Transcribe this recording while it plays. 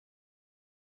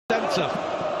Centre.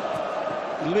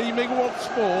 Leeming once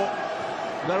more.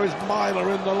 There is Myler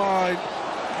in the line.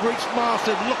 Reece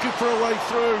Martin looking for a way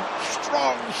through.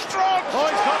 Strong.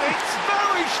 Oh, he's got it.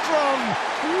 Very strong.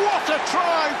 What a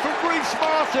try from Reece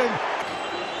Martin.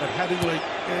 And Headingley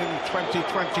in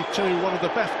 2022, one of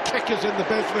the best kickers in the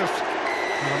business.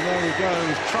 And there he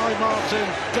goes. Try Martin,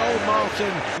 goal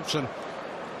Martin.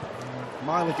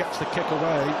 Myler gets the kick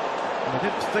away. And I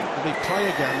didn't think that he'd play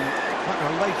again. Like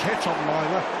a late hit on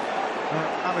Myler.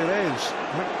 And it is.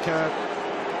 I think,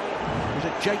 was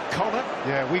it Jake Connor?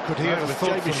 Yeah, we could hear the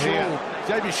thud from here.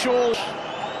 Jamie Shaw.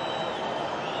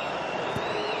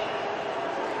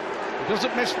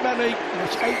 Doesn't miss many.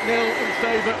 It's 8-0 in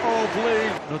favour of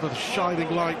Leeds. Another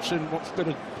shining lights in what's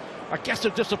been, I guess, a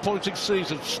disappointing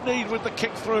season. Sneed with the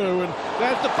kick through, and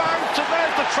there's the bounce, and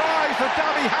there's the try for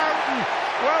Danny Houghton.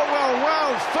 Well.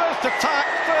 First attack,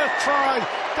 first try.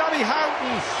 Danny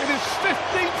Houghton in his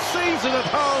 15th season at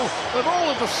Hull, and all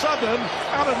of a sudden,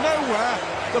 out of nowhere,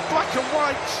 the black and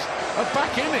whites are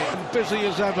back in it. And busy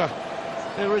as ever.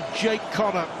 There is Jake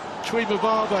Connor,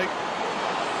 Tuimavave.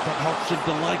 But Hodgson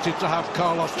delighted to have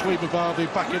Carlos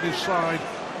Tuimavave back in his side.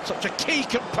 Such a key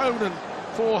component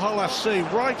for Hull SC,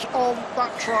 right on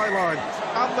that try line.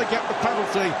 And they get the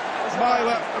penalty.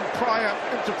 Myler and Pryor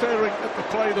interfering at the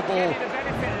play the ball.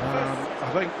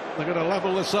 I think they're going to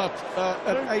level this up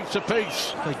at 8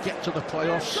 apiece. They get to the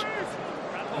playoffs.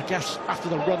 I guess after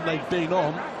the run they've been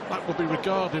on, that will be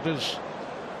regarded as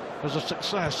a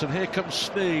success. And here comes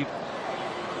Sneed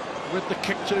with the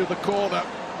kick to the corner.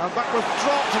 And that was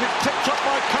dropped, and it's picked up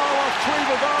by Carlos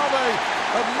Tuimavave.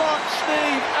 And Mark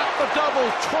Sneed at the double.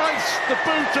 Twice the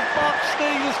boot of Mark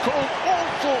Sneed has caused all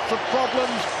sorts of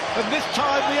problems. And this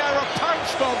time the error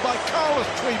pounced on by Carlos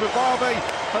Tuimavave.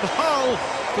 And Hull,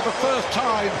 for the first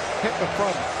time, hit the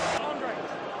front.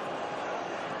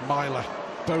 Myler,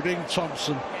 Bodine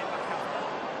Thompson.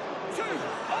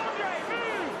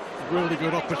 Really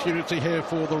good opportunity here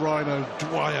for the Rhinos.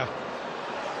 Dwyer.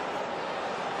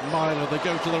 Myler, they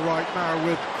go to the right now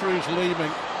with Kruise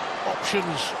Leeming.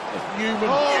 Options of Newman.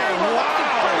 What a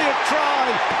brilliant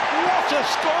try! What a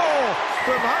score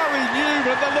from Harry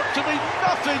Newman. There looked to be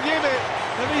nothing in it,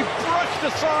 and he brushed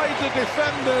aside the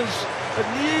defenders. And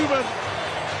Newman,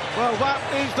 well, that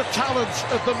is the talent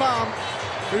of the man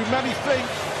who many think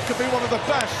could be one of the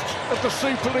best of the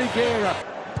Super League era.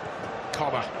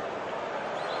 Connor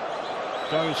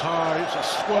goes high, it's a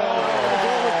swirl, it's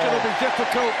always going to be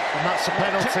difficult. And that's a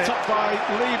penalty. Picked up by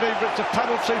Leeming, but it's a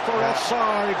penalty for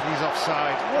offside. He's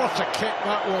offside. What a kick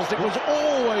that was. It was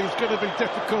always going to be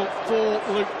difficult for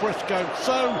Luke Briscoe,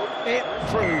 so it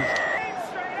proved.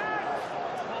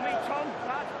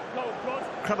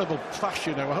 Incredible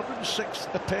fashion,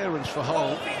 106th appearance for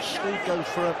Hull. Sneed goes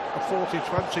for a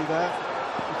 40-20 there.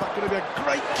 Is that going to be a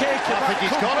great kick? I think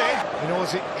he's got it. He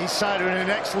knows it. He's side in an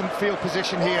excellent field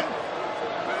position here.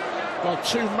 Well,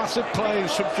 two massive plays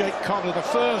from Jake Connor. The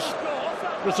first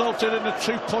resulted in a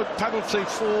 2-point penalty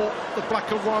for the black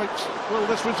and whites. Will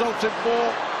this result in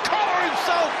more? Connor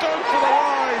himself going for the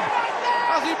line.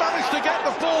 Has he managed to get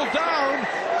the ball down?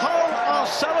 Hull are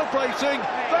celebrating.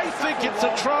 They think it's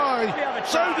a try.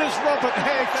 So does Robert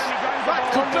Hicks. That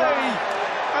could be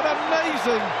an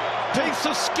amazing piece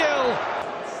of skill.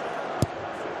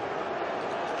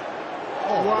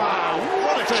 Oh, wow,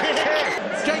 what a kick!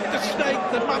 Jake the Snake,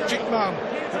 the magic man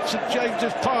at St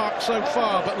James's Park so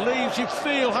far, but Leeds, you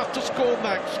feel, have to score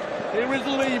next. Here is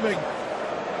Leeming.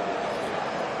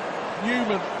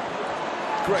 Newman.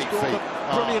 Great feat.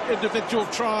 Brilliant individual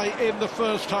try in the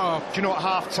first half. Do you know, at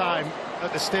half-time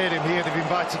at the stadium here, they've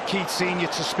invited Keith Senior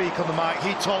to speak on the mic.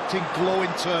 He talked in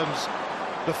glowing terms,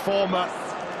 the former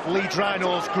Leeds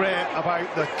Rhinos great,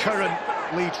 about the current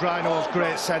Leeds Rhinos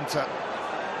great centre.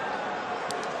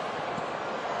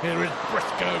 Here is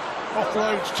Briscoe,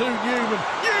 offloads to Newman.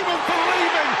 Newman for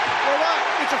Leeming! Well, that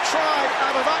is a try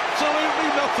out of absolutely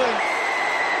nothing.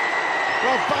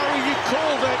 Well, Barry, you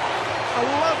called it. A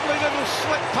lovely little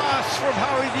slip pass from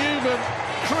Harry Newman.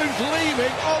 Kruise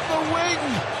Leeming on the wing.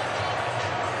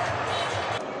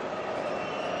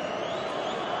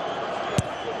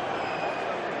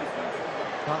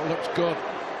 That looks good.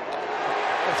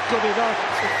 It's good enough.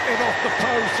 It's in off the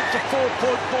post. It's a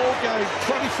 4-point ball game.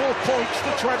 24 points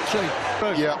to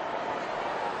 20. Yeah.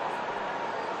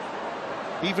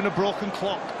 Even a broken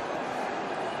clock.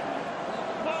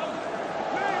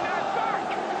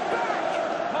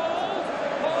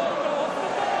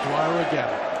 Dwyer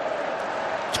again.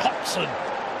 Thompson.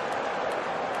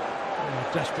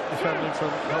 Desperate defending from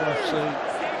LFC.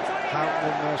 Houghton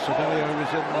in there. Sedelio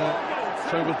is in there.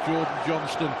 So was Jordan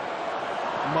Johnston.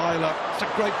 Myler. It's a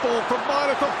great ball from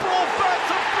Myler for Broadbent.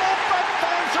 And Broadbent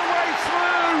finds a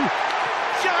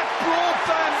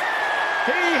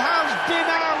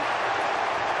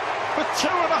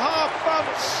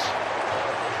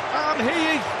And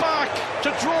he is back to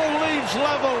draw Leeds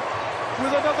level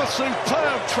with another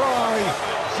superb try.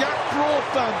 Jack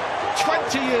Broadbent,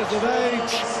 20 years of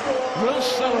age, will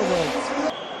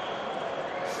celebrate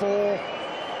for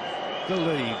the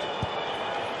lead.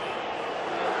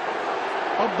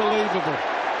 Unbelievable.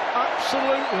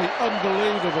 Absolutely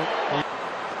unbelievable.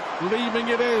 Leeming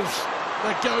it is.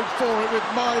 They're going for it with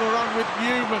Myler and with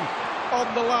Newman on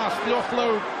the last. The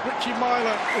offload, Richie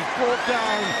Myler is brought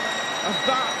down. And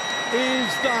that is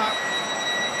that.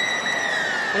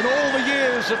 In all the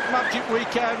years of Magic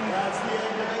Weekend,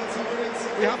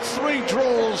 we had 3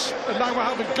 draws, and now we're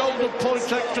having golden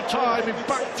points extra time in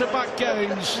back-to-back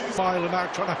games. Myler now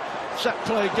trying to set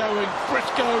play going.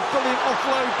 Briscoe, brilliant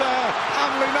offload there.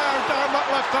 Hanley now down that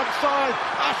left-hand side.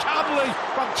 Ash Hanley,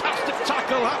 fantastic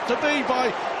tackle, had to be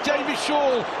by Davy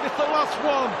Shaw. It's the last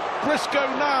one. Briscoe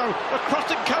now, across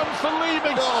it comes for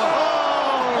Leeming.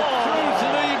 Kruise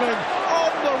Leeming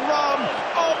on the run,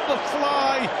 on the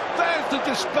fly. There's the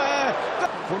despair.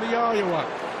 For the Iowa.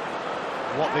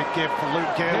 What they'd give for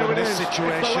Luke Gale in this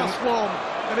situation. It's the last one,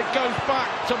 and it goes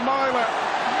back to Myler.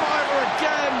 Myler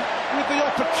again with the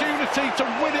opportunity to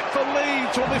win it for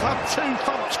Leeds. Well, they've had 2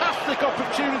 fantastic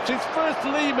opportunities. First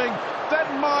Leeming, then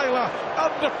Myler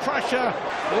under pressure.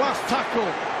 Last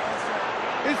tackle.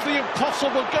 Is the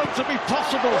impossible going to be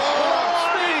possible?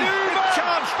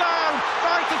 Chance down.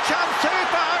 Right, a chance here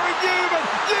for Harry Newman.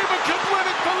 Newman can win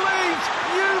it for Leeds.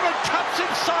 Newman cuts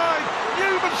inside.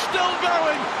 Newman still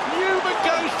going. Newman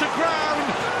goes to ground.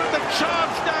 But the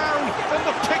charge down and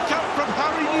the pick-up from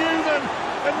Harry Newman.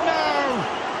 And now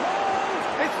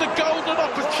it's the golden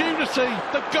opportunity,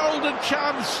 the golden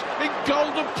chance in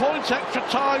golden points extra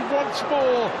time once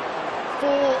more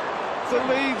for the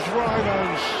Leeds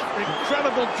Rhinos.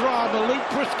 Incredible drama. Luke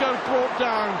Briscoe brought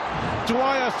down.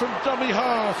 Dwyer from dummy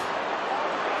half.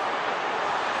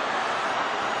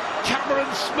 Cameron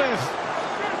Smith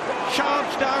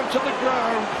charged down to the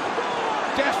ground.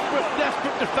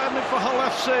 Desperate defending for Hull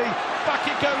FC. Back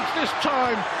it goes this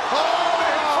time.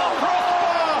 Oh,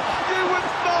 crossbar! You would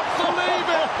not believe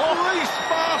it! Reece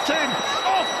Martin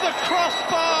off the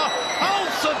crossbar. Hull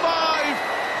survive.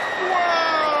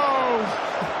 Wow!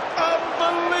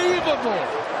 Unbelievable!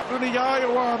 The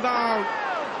Iowa now.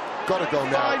 Gotta go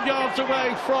now. 5 yards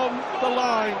away from the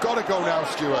line. Gotta go now,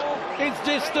 Stuart. Is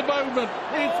this the moment?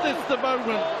 Is this the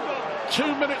moment? 2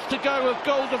 minutes to go of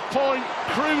golden point.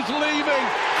 Kruise Leeming.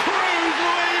 Kruise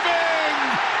Leeming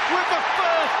with the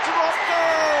first drop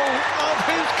goal of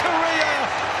his career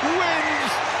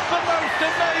wins the most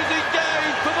amazing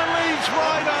game for the Leeds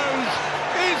Rhinos.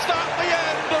 Is that the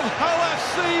end of Hull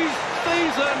FC's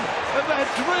season and their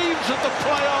dreams of the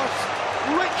playoffs?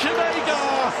 Richard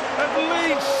Agar and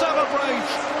Leeds celebrate.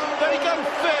 They go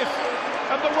 5th,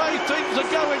 and the way things are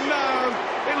going now,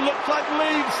 it looks like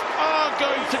Leeds are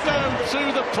going to go to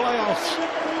the playoffs.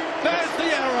 There's the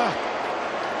error.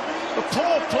 The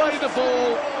poor play the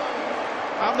ball,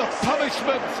 and the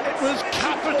punishment, it was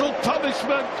capital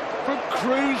punishment from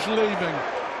Kruise Leeming.